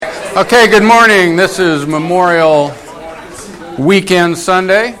Okay, good morning. This is Memorial Weekend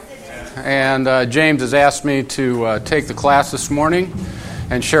Sunday, and James has asked me to take the class this morning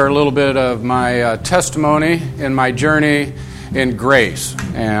and share a little bit of my testimony in my journey in grace.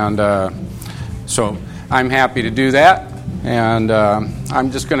 And so I'm happy to do that. And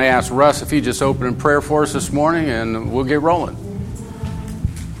I'm just going to ask Russ if he just open in prayer for us this morning, and we'll get rolling.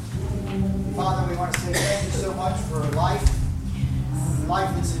 Father, we want to say thank you so much for life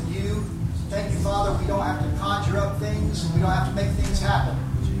that's in you. Thank you, Father. We don't have to conjure up things. We don't have to make things happen.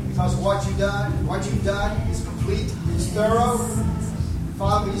 Because what you've done is complete, it's thorough.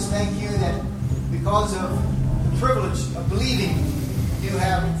 Father, we just thank you that because of the privilege of believing, you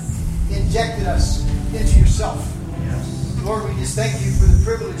have injected us into yourself. Lord, we just thank you for the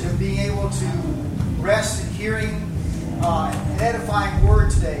privilege of being able to rest in hearing an edifying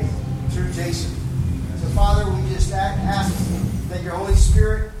word today through Jason. So, Father, we just ask that your Holy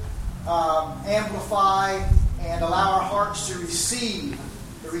Spirit amplify and allow our hearts to receive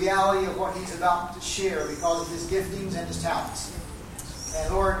the reality of what he's about to share because of his giftings and his talents.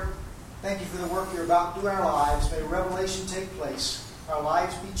 And Lord, thank you for the work you're about to do in our lives. May revelation take place, our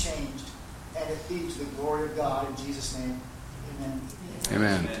lives be changed, and it be to the glory of God. In Jesus' name, amen.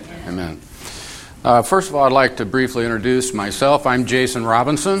 Amen. Amen. First of all, I'd like to briefly introduce myself. I'm Jason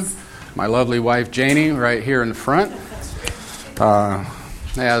Robinson. My lovely wife, Janie, right here in the front.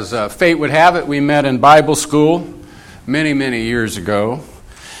 As fate would have it, we met in Bible school many, many years ago.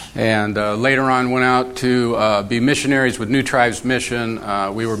 And later on went out to be missionaries with New Tribes Mission.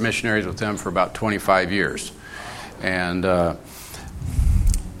 We were missionaries with them for about 25 years. And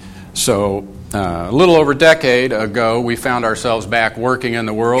so a little over a decade ago, we found ourselves back working in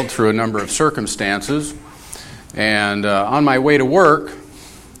the world through a number of circumstances. And on my way to work,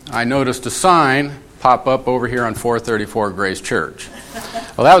 I noticed a sign pop up over here on 434 Grace Church.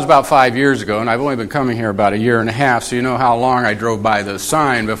 Well, that was about 5 years ago, and I've only been coming here about a year and a half, so you know how long I drove by the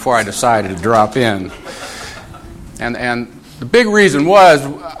sign before I decided to drop in. And the big reason was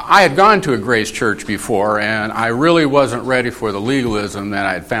I had gone to a Grace Church before, and I really wasn't ready for the legalism that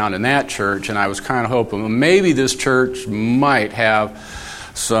I had found in that church, and I was kind of hoping, well, maybe this church might have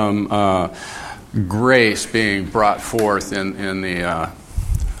some grace being brought forth in the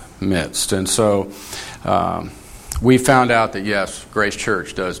midst. And so we found out that, yes, Grace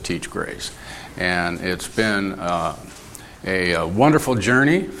Church does teach grace. And it's been a wonderful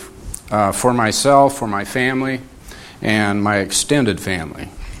journey for myself, for my family, and my extended family.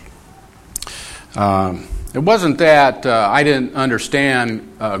 It wasn't that I didn't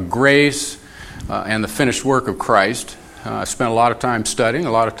understand grace and the finished work of Christ. I spent a lot of time studying,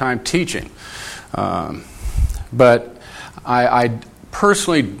 a lot of time teaching. But I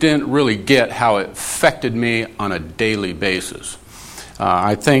personally didn't really get how it affected me on a daily basis.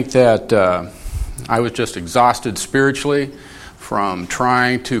 I think that I was just exhausted spiritually from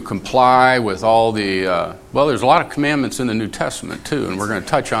trying to comply with all the, there's a lot of commandments in the New Testament too, and we're going to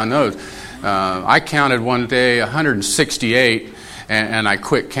touch on those. I counted one day 168, and I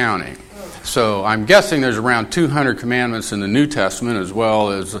quit counting. So I'm guessing there's around 200 commandments in the New Testament, as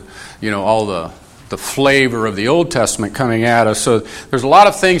well as, all the flavor of the Old Testament coming at us. So there's a lot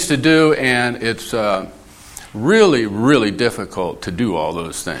of things to do, and it's really, really difficult to do all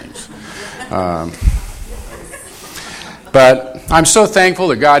those things. But I'm so thankful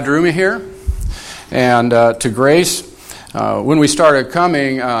that God drew me here and to Grace. When we started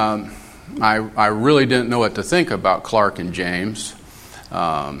coming, I really didn't know what to think about Clark and James.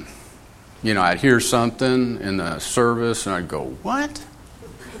 I'd hear something in the service, and I'd go, What?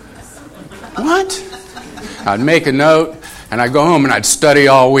 I'd make a note, and I'd go home and I'd study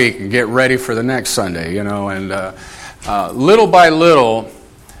all week and get ready for the next Sunday, and little by little,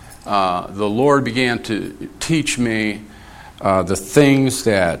 the Lord began to teach me the things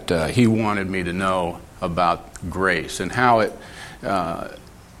that He wanted me to know about grace and how it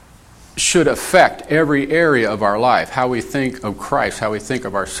should affect every area of our life, how we think of Christ, how we think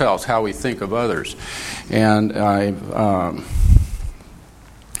of ourselves, how we think of others. And I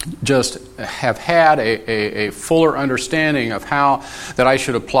just have had a fuller understanding of how that I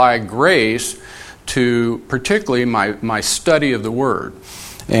should apply grace to particularly my study of the Word.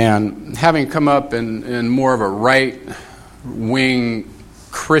 And having come up in more of a right-wing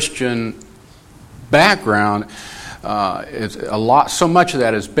Christian background, it's so much of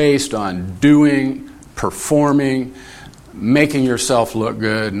that is based on doing, performing, making yourself look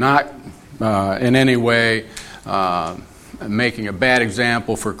good, not in any way making a bad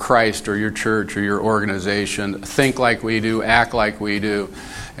example for Christ or your church or your organization. Think like we do, act like we do,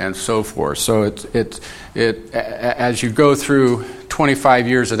 and so forth. So it as you go through 25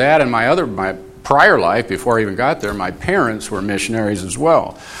 years of that. And my prior life, before I even got there, my parents were missionaries as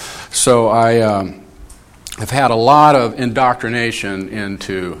well. So I have had a lot of indoctrination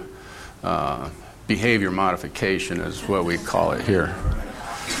into behavior modification, is what we call it here.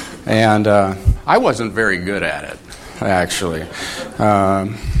 And I wasn't very good at it, actually.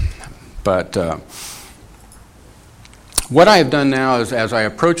 But what I have done now is, as I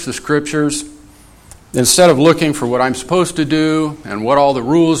approach the Scriptures, instead of looking for what I'm supposed to do and what all the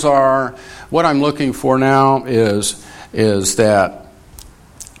rules are, what I'm looking for now is that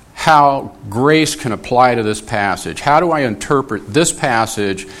how grace can apply to this passage. How do I interpret this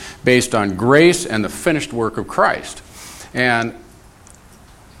passage based on grace and the finished work of Christ? And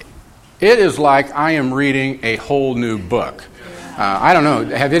it is like I am reading a whole new book. I don't know.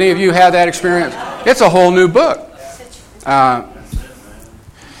 Have any of you had that experience? It's a whole new book.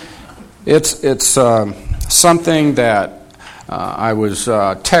 It's something that I was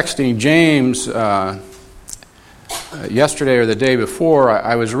texting James yesterday or the day before.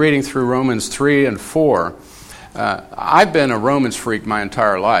 I was reading through Romans 3 and 4. I've been a Romans freak my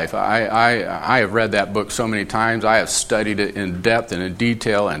entire life. I have read that book so many times. I have studied it in depth and in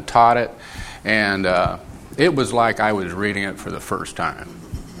detail and taught it. And it was like I was reading it for the first time.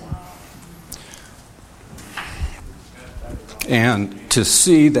 And to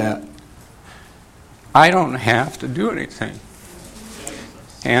see that I don't have to do anything.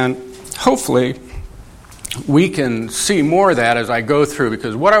 And hopefully we can see more of that as I go through,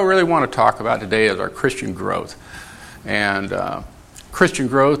 because what I really want to talk about today is our Christian growth. And Christian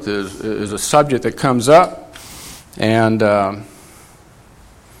growth is a subject that comes up, and there's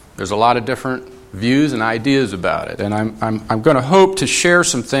a lot of different views and ideas about it. And I'm going to hope to share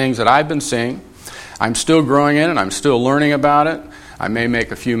some things that I've been seeing. I'm still growing in it. I'm still learning about it. I may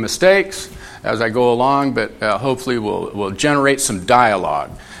make a few mistakes as I go along, but hopefully we'll generate some dialogue.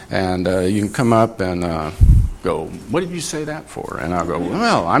 And you can come up and go, "What did you say that for?" And I'll go,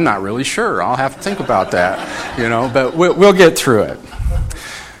 "Well, I'm not really sure. I'll have to think about that, But we'll get through it.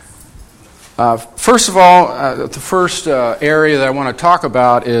 First of all, the first area that I want to talk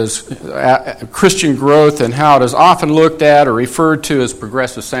about is Christian growth and how it is often looked at or referred to as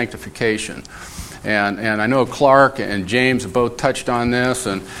progressive sanctification. And I know Clark and James have both touched on this,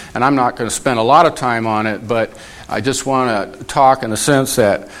 and I'm not going to spend a lot of time on it, but I just want to talk in the sense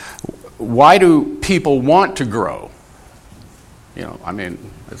that why do people want to grow?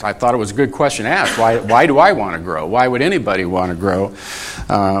 I thought it was a good question to ask. Why do I want to grow? Why would anybody want to grow?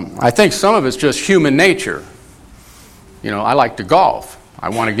 I think some of it's just human nature. I like to golf. I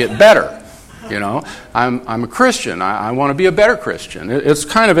want to get better. I'm a Christian. I want to be a better Christian. It's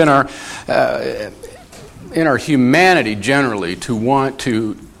kind of in our humanity generally to want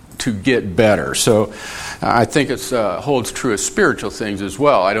to get better. So I think it holds true of spiritual things as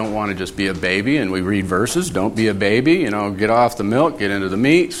well. I don't want to just be a baby, and we read verses. Don't be a baby. Get off the milk, get into the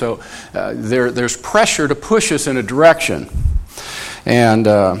meat. So there's pressure to push us in a direction. And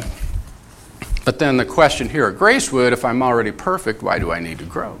but then the question here at Gracewood, if I'm already perfect, why do I need to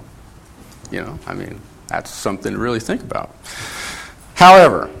grow? That's something to really think about.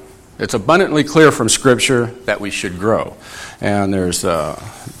 However, it's abundantly clear from Scripture that we should grow. And there's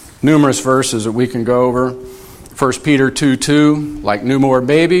numerous verses that we can go over. 1 Peter 2:2, like newborn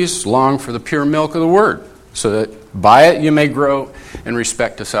babies, long for the pure milk of the Word, so that by it you may grow in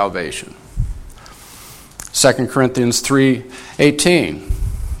respect to salvation. 2 Corinthians 3:18,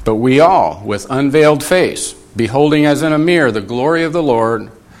 but we all, with unveiled face, beholding as in a mirror the glory of the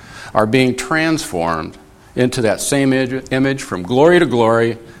Lord, are being transformed into that same image from glory to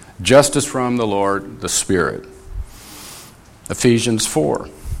glory, just as from the Lord, the Spirit. Ephesians 4.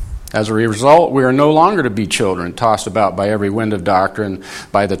 As a result, we are no longer to be children, tossed about by every wind of doctrine,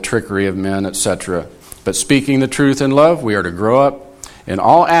 by the trickery of men, etc. But speaking the truth in love, we are to grow up in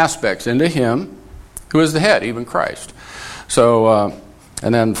all aspects into Him who is the head, even Christ. So,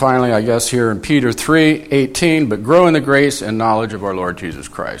 and then finally, I guess here in Peter 3:18, but grow in the grace and knowledge of our Lord Jesus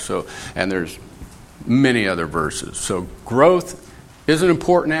Christ. So, and there's many other verses. So growth is an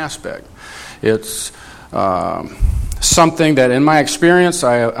important aspect. It's something that, in my experience,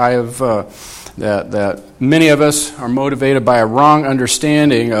 I have that many of us are motivated by a wrong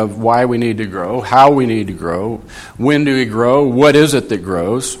understanding of why we need to grow, how we need to grow, when do we grow, what is it that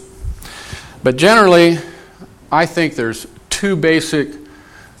grows. But generally, I think there's two basic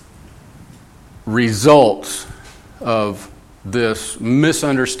results of this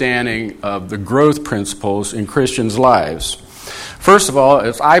misunderstanding of the growth principles in Christians' lives. First of all,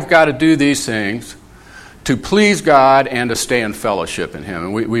 is I've got to do these things to please God and to stay in fellowship in Him.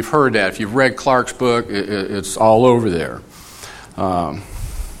 And we've heard that. If you've read Clark's book, it's all over there. Do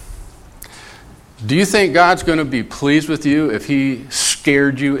you think God's going to be pleased with you if He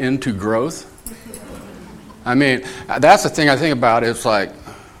scared you into growth? I mean, that's the thing I think about. It's like,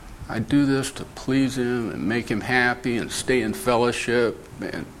 I do this to please Him and make Him happy and stay in fellowship,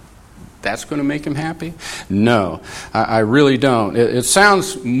 and that's going to make Him happy? No, I really don't. It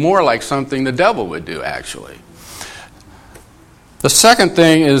sounds more like something the devil would do, actually. The second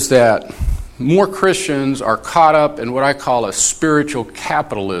thing is that more Christians are caught up in what I call a spiritual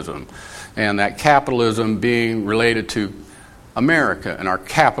capitalism, and that capitalism being related to America and our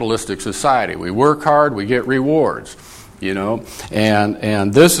capitalistic society. We work hard, we get rewards,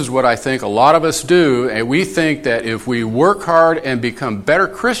 and this is what I think a lot of us do, and we think that if we work hard and become better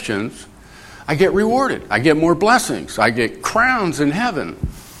Christians, I get rewarded, I get more blessings, I get crowns in heaven.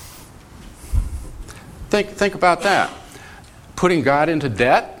 Think about that. Putting God into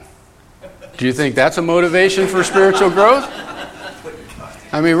debt? Do you think that's a motivation for spiritual growth?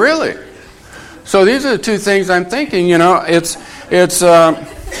 I mean, really? So these are the two things I'm thinking. It's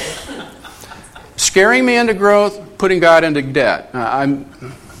scaring me into growth, putting God into debt.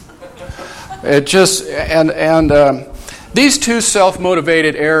 These two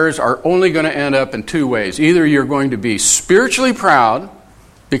self-motivated errors are only going to end up in two ways. Either you're going to be spiritually proud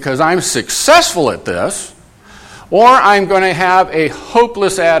because I'm successful at this, or I'm going to have a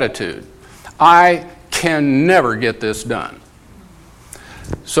hopeless attitude. I can never get this done.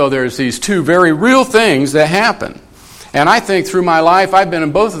 So there's these two very real things that happen. And I think through my life I've been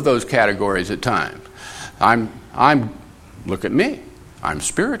in both of those categories at times. Look at me. I'm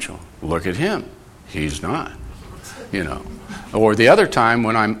spiritual. Look at him. He's not. Or the other time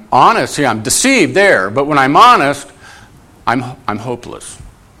when I'm honest, I'm deceived there, but when I'm honest, I'm hopeless.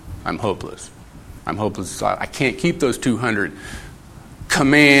 I'm hopeless. I'm hopeless. I can't keep those 200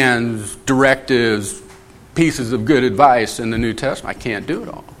 commands, directives, pieces of good advice in the New Testament. I can't do it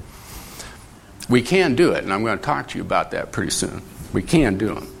all. We can do it, and I'm going to talk to you about that pretty soon. We can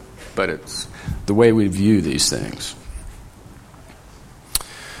do them, but it's the way we view these things.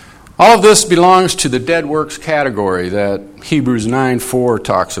 All of this belongs to the dead works category that Hebrews 9:4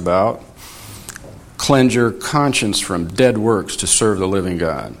 talks about. Cleanse your conscience from dead works to serve the living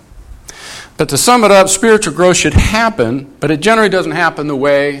God. But to sum it up, spiritual growth should happen, but it generally doesn't happen the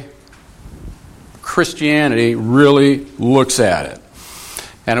way Christianity really looks at it.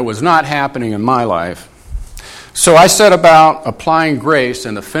 And it was not happening in my life. So I set about applying grace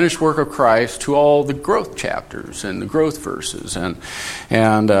and the finished work of Christ to all the growth chapters and the growth verses. And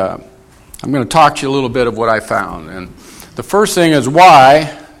I'm going to talk to you a little bit of what I found. And the first thing is,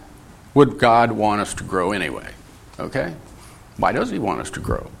 why would God want us to grow anyway? Okay? Why does He want us to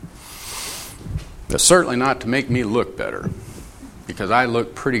grow? It's certainly not to make me look better, because I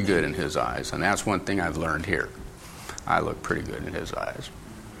look pretty good in His eyes, and that's one thing I've learned here. I look pretty good in His eyes.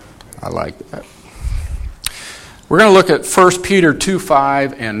 I like that. We're going to look at 1 Peter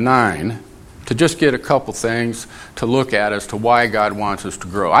 2:5 and 9 to just get a couple things to look at as to why God wants us to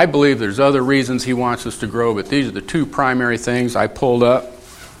grow. I believe there's other reasons He wants us to grow, but these are the two primary things I pulled up.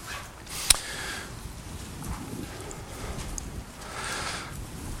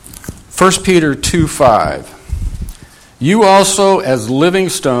 1 Peter 2:5. You also, as living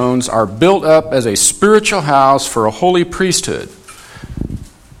stones, are built up as a spiritual house for a holy priesthood,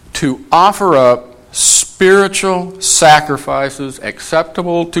 to offer up spiritual sacrifices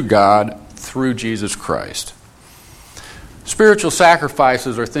acceptable to God through Jesus Christ. Spiritual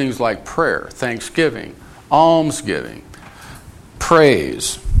sacrifices are things like prayer, thanksgiving, almsgiving,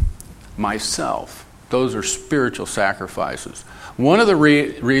 praise, myself. Those are spiritual sacrifices. One of the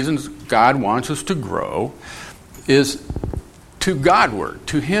reasons God wants us to grow is to Godward,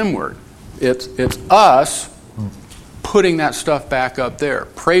 to Himward. It's us putting that stuff back up there,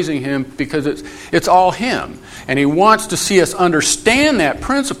 praising Him, because it's all Him. And He wants to see us understand that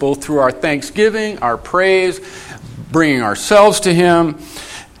principle through our thanksgiving, our praise, bringing ourselves to Him,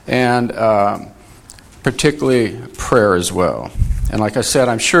 and particularly prayer as well. And like I said,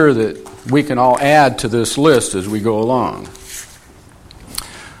 I'm sure that we can all add to this list as we go along.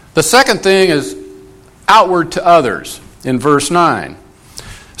 The second thing is outward to others in verse 9.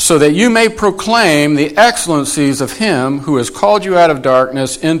 So that you may proclaim the excellencies of Him who has called you out of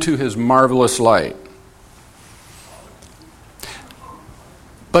darkness into His marvelous light.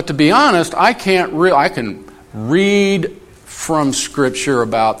 But to be honest, I can read from Scripture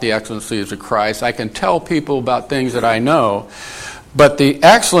about the excellencies of Christ. I can tell people about things that I know. But the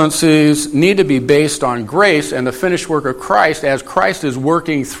excellencies need to be based on grace and the finished work of Christ as Christ is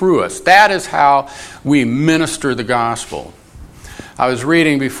working through us. That is how we minister the gospel. I was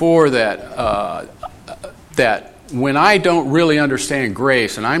reading before that when I don't really understand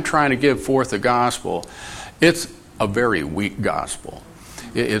grace and I'm trying to give forth the gospel, it's a very weak gospel.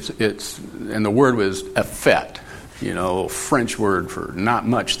 It's and the word was effet, French word for not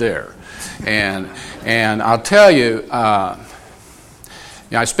much there. And I'll tell you, I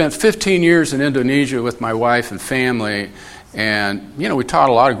spent 15 years in Indonesia with my wife and family, and we taught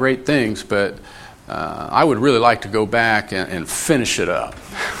a lot of great things, but I would really like to go back and finish it up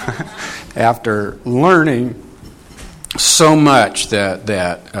after learning so much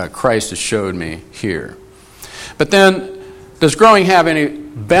that Christ has showed me here. But then, does growing have any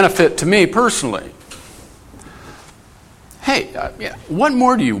benefit to me personally? Hey, what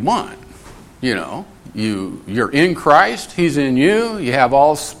more do you want? You're in Christ, He's in you, you have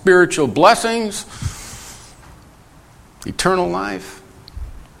all spiritual blessings, eternal life.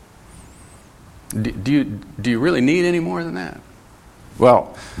 Do you really need any more than that?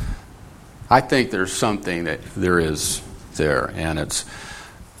 Well, I think there's something that there is there, and it's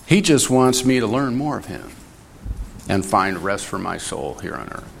He just wants me to learn more of Him and find rest for my soul here on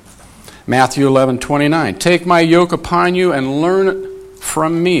earth. Matthew 11:29, take my yoke upon you and learn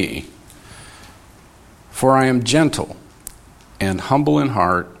from me, for I am gentle and humble in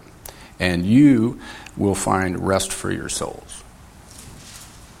heart, and you will find rest for your souls.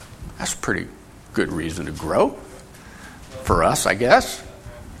 That's pretty good reason to grow for us, I guess.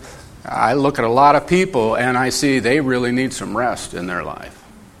 I look at a lot of people and I see they really need some rest in their life.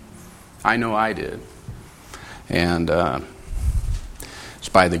 I know I did. And it's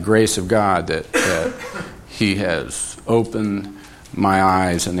by the grace of God that He has opened my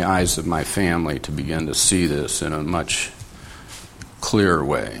eyes and the eyes of my family to begin to see this in a much clearer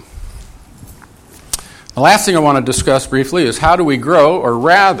way. The last thing I want to discuss briefly is how do we grow, or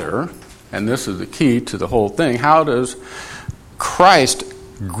rather, and this is the key to the whole thing, how does Christ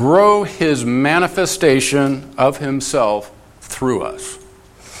grow His manifestation of Himself through us?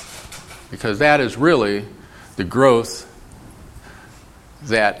 Because that is really the growth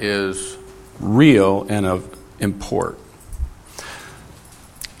that is real and of import.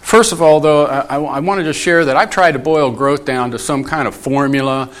 First of all, though, I wanted to share that I've tried to boil growth down to some kind of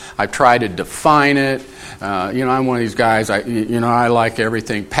formula. I've tried to define it. I'm one of these guys. I like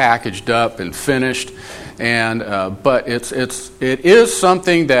everything packaged up and finished. But it is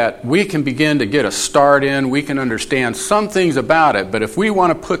something that we can begin to get a start in. We can understand some things about it. But if we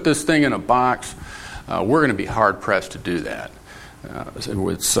want to put this thing in a box, we're going to be hard pressed to do that.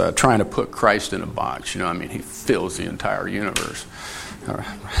 It's trying to put Christ in a box. He fills the entire universe.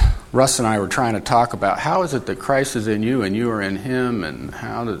 Russ and I were trying to talk about how is it that Christ is in you and you are in Him, and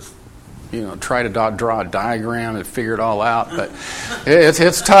how does, try to draw a diagram and figure it all out. But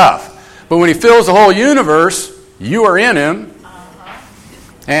it's tough. But when He fills the whole universe, you are in Him.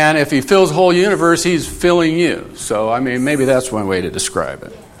 And if He fills the whole universe, He's filling you. So, maybe that's one way to describe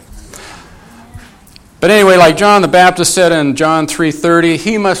it. But anyway, like John the Baptist said in John 3:30,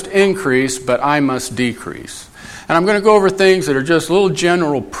 He must increase, but I must decrease. And I'm going to go over things that are just little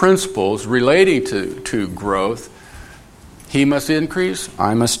general principles relating to growth. He must increase,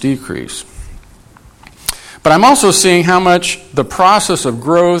 I must decrease. But I'm also seeing how much the process of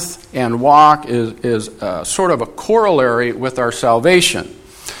growth and walk is sort of a corollary with our salvation.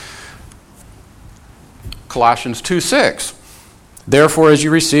 Colossians 2:6. Therefore, as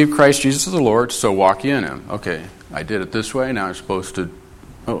you receive Christ Jesus the Lord, so walk ye in Him. Okay, I did it this way, now I'm supposed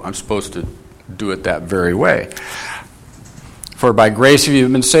to do it that very way. For by grace you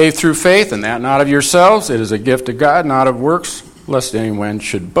have been saved through faith, and that not of yourselves. It is a gift of God, not of works, lest anyone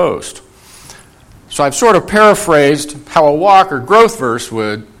should boast. So I've sort of paraphrased how a walk or growth verse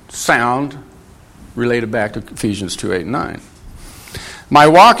would sound related back to Ephesians 2:8 and 9. My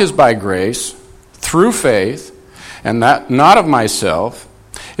walk is by grace, through faith, and that not of myself.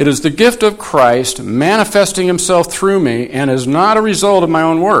 It is the gift of Christ manifesting Himself through me, and is not a result of my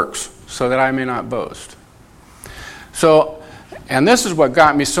own works, so that I may not boast. So, and this is what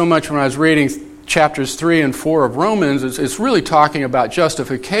got me so much when I was reading chapters 3 and 4 of Romans. It's really talking about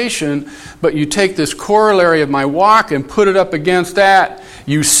justification, but you take this corollary of my walk and put it up against that,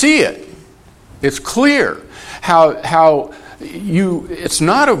 you see it. It's clear how it's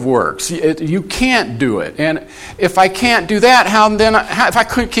not of works. You can't do it. And if I can't do that, if I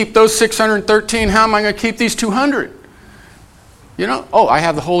couldn't keep those 613, how am I going to keep these 200? I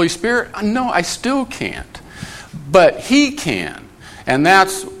have the Holy Spirit? No, I still can't. But He can. And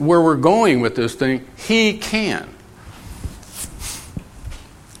that's where we're going with this thing. He can.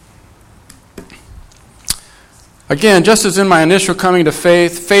 Again, just as in my initial coming to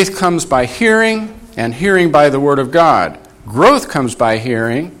faith, faith comes by hearing, and hearing by the Word of God. Growth comes by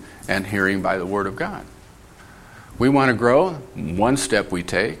hearing, and hearing by the Word of God. we want to grow, one step we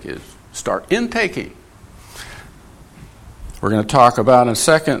take is start intaking. We're going to talk about in a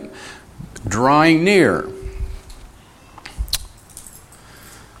second drawing near.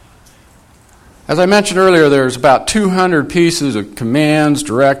 As I mentioned earlier, there's about 200 pieces of commands,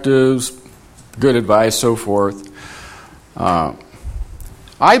 directives, good advice, so forth.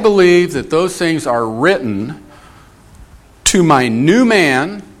 I believe that those things are written to my new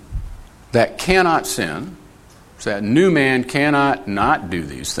man that cannot sin. So that new man cannot not do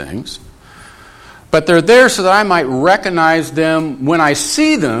these things. But they're there so that I might recognize them when I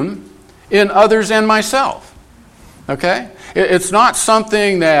see them in others and myself. Okay? It's not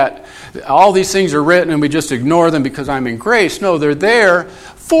something that all these things are written and we just ignore them because I'm in grace. No, they're there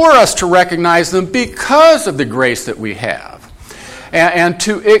for us to recognize them because of the grace that we have. And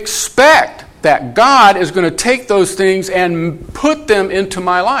to expect that God is going to take those things and put them into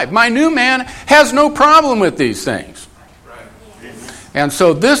my life. My new man has no problem with these things. And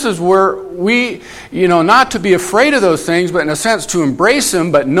so this is where we, not to be afraid of those things, but in a sense to embrace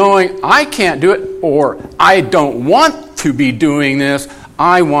them, but knowing I can't do it or I don't want to be doing this.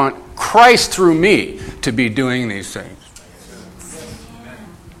 I want Christ through me to be doing these things.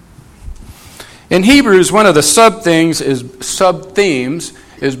 In Hebrews, one of the sub-themes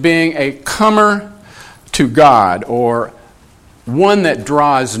is being a comer to God, or one that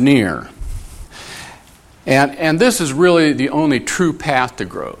draws near. And this is really the only true path to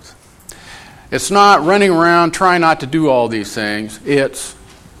growth. It's not running around trying not to do all these things. It's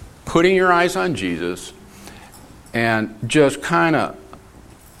putting your eyes on Jesus and just kind of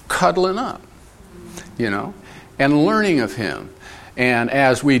cuddling up, and learning of Him. And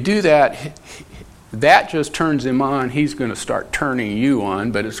as we do that, that just turns Him on. He's going to start turning you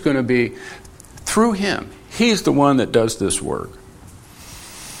on, but it's going to be through Him. He's the one that does this work.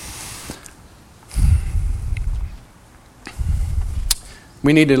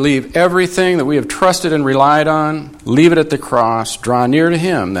 We need to leave everything that we have trusted and relied on, leave it at the cross, draw near to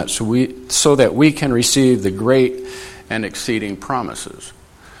Him, so that we can receive the great and exceeding promises.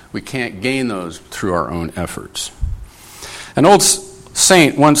 We can't gain those through our own efforts. An old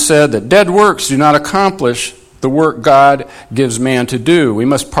saint once said that dead works do not accomplish the work God gives man to do. We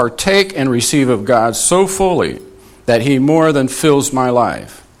must partake and receive of God so fully that He more than fills my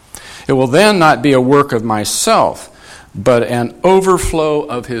life. It will then not be a work of myself, but an overflow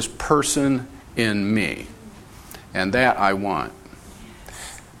of His person in me. And that I want.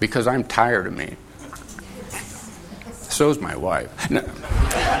 Because I'm tired of me. So's my wife. No.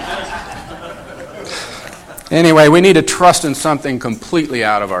 Anyway, we need to trust in something completely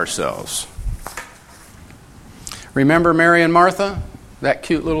out of ourselves. Remember Mary and Martha? That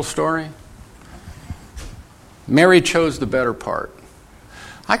cute little story? Mary chose the better part.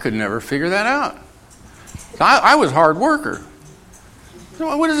 I could never figure that out. I was a hard worker.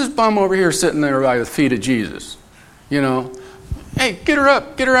 What is this bum over here sitting there by the feet of Jesus? Hey, get her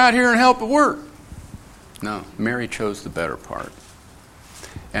up. Get her out here and help at work. No, Mary chose the better part.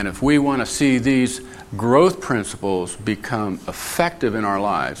 And if we want to see these growth principles become effective in our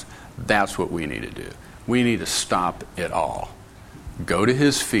lives, that's what we need to do. We need to stop it all. Go to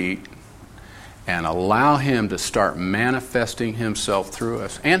His feet and allow Him to start manifesting Himself through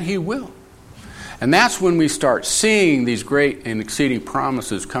us. And He will. And that's when we start seeing these great and exceeding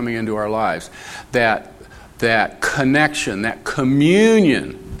promises coming into our lives. That connection, that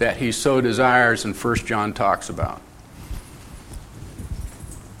communion that He so desires and 1 John talks about.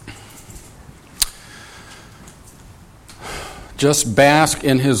 Just bask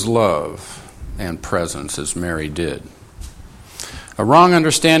in His love and presence as Mary did. A wrong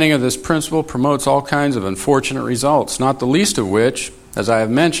understanding of this principle promotes all kinds of unfortunate results, not the least of which, as I have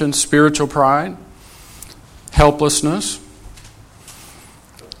mentioned, spiritual pride, helplessness.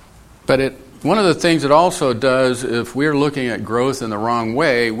 But one of the things it also does, if we're looking at growth in the wrong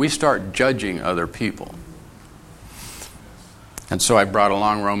way, we start judging other people. And so I brought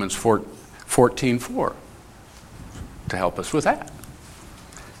along Romans 14:4 to help us with that.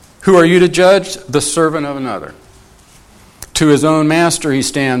 Who are you to judge the servant of another? To his own master he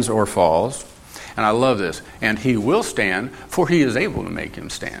stands or falls. And I love this. And he will stand, for he is able to make him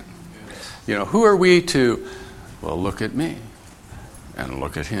stand. Who are we to, look at me and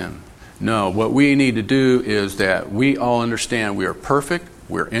look at him. No, what we need to do is that we all understand we are perfect,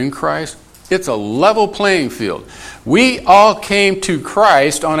 we're in Christ. It's a level playing field. We all came to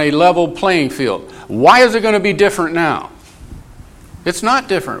Christ on a level playing field. Why is it going to be different now? It's not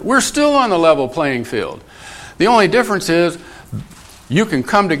different. We're still on the level playing field. The only difference is you can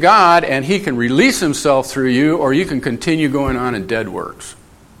come to God and He can release Himself through you, or you can continue going on in dead works.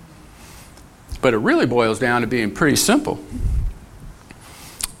 But it really boils down to being pretty simple.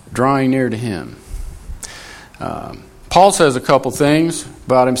 Drawing near to Him. Paul says a couple things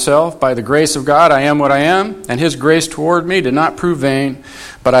about himself. By the grace of God, I am what I am, and His grace toward me did not prove vain,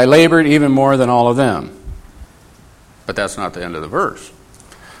 but I labored even more than all of them. But that's not the end of the verse.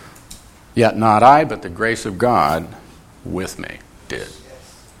 Yet not I, but the grace of God with me did.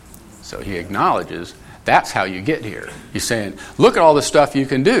 So he acknowledges that's how you get here. He's saying, look at all the stuff you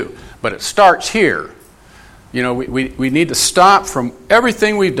can do, but it starts here. You know, we need to stop from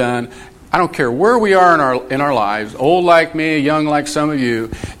everything we've done. I don't care where we are in our lives, old like me, young like some of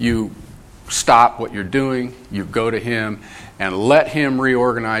you, you stop what you're doing, you go to Him, and let Him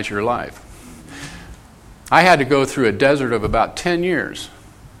reorganize your life. I had to go through a desert of about 10 years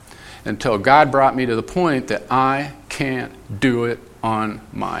until God brought me to the point that I can't do it on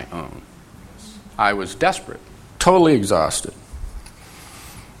my own. I was desperate, totally exhausted.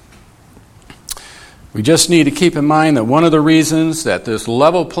 We just need to keep in mind that one of the reasons that this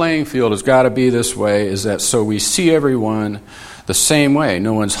level playing field has got to be this way is that so we see everyone the same way.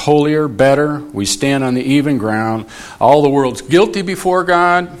 No one's holier, better. We stand on the even ground. All the world's guilty before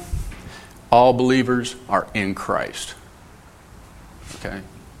God. All believers are in Christ. Okay?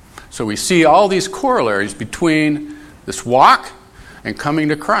 So we see all these corollaries between this walk and coming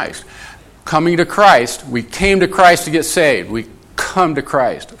to Christ. Coming to Christ, we came to Christ to get saved. We come to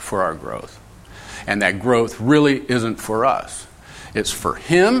Christ for our growth. And that growth really isn't for us. It's for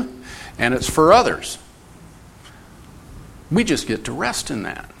Him and it's for others. We just get to rest in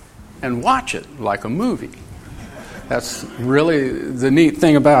that and watch it like a movie. That's really the neat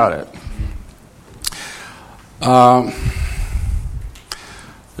thing about it.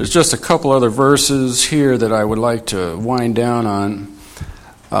 There's just a couple other verses here that I would like to wind down on.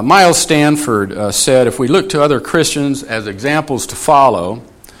 Miles Stanford said, if we look to other Christians as examples to follow,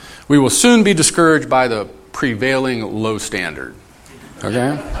 we will soon be discouraged by the prevailing low standard.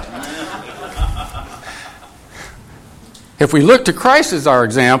 Okay? If we look to Christ as our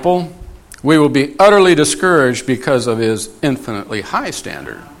example, we will be utterly discouraged because of His infinitely high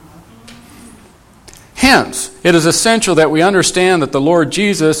standard. Hence, it is essential that we understand that the Lord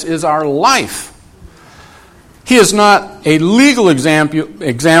Jesus is our life. He is not a legal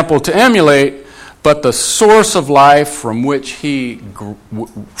example to emulate, but the source of life from which we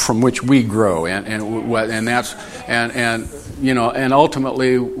grow, and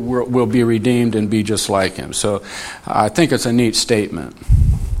ultimately we'll be redeemed and be just like Him. So, I think it's a neat statement.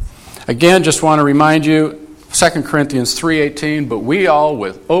 Again, just want to remind you, 2 Corinthians 3:18. But we all,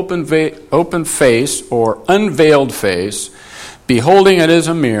 with open face or unveiled face, beholding it as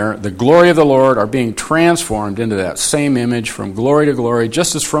a mirror, the glory of the Lord, are being transformed into that same image from glory to glory,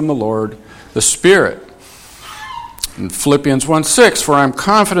 just as from the Lord, the Spirit. In Philippians 1:6, for I am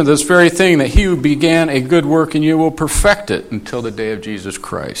confident of this very thing, that He who began a good work in you will perfect it until the day of Jesus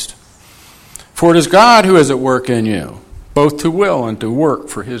Christ. For it is God who is at work in you, both to will and to work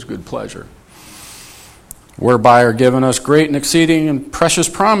for His good pleasure, whereby are given us great and exceeding and precious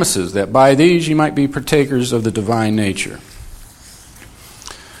promises, that by these ye might be partakers of the divine nature.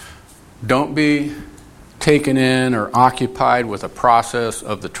 Don't be taken in or occupied with a process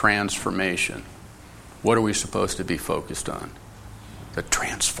of the transformation. What are we supposed to be focused on? The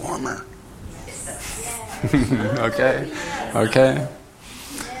transformer. Okay.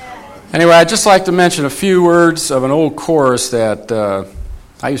 Anyway, I'd just like to mention a few words of an old chorus that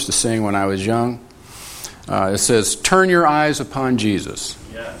I used to sing when I was young. It says, turn your eyes upon Jesus.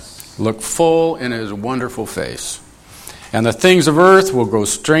 Yes. Look full in His wonderful face. And the things of earth will grow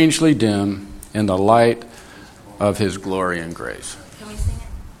strangely dim in the light of His glory and grace. Can we sing it?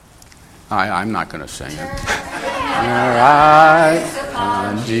 I'm not going to sing it. Your eyes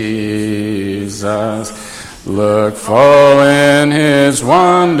on Jesus, look full in His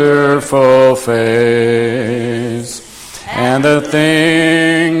wonderful face, and the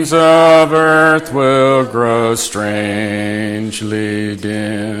things of earth will grow strangely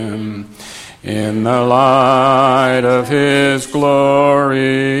dim in the light of His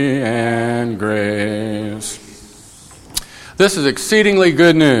glory and grace. This is exceedingly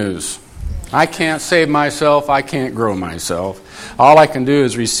good news. I can't save myself. I can't grow myself. All I can do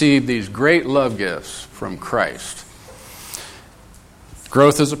is receive these great love gifts from Christ.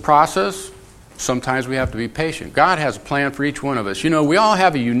 Growth is a process. Sometimes we have to be patient. God has a plan for each one of us. You know, we all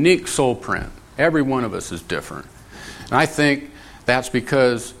have a unique soul print. Every one of us is different. And I think that's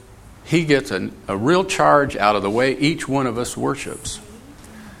because He gets a real charge out of the way each one of us worships.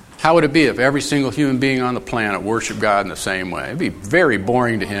 How would it be if every single human being on the planet worshiped God in the same way? It'd be very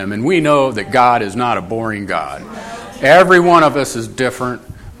boring to Him, and we know that God is not a boring God. Every one of us is different,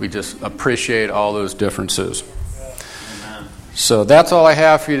 we just appreciate all those differences. So that's all I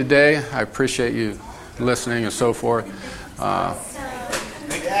have for you today. I appreciate you listening and so forth. Yeah.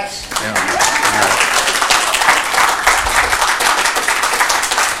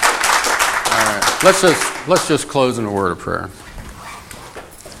 All right. Let's just close in a word of prayer.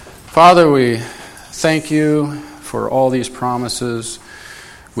 Father, we thank you for all these promises.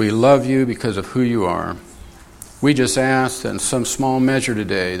 We love you because of who you are. We just ask that in some small measure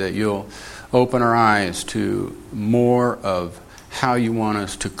today that you'll open our eyes to more of how you want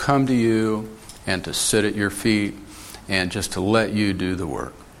us to come to you and to sit at your feet and just to let you do the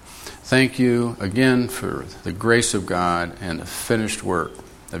work. Thank you again for the grace of God and the finished work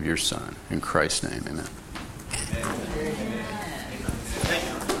of your Son. In Christ's name, amen.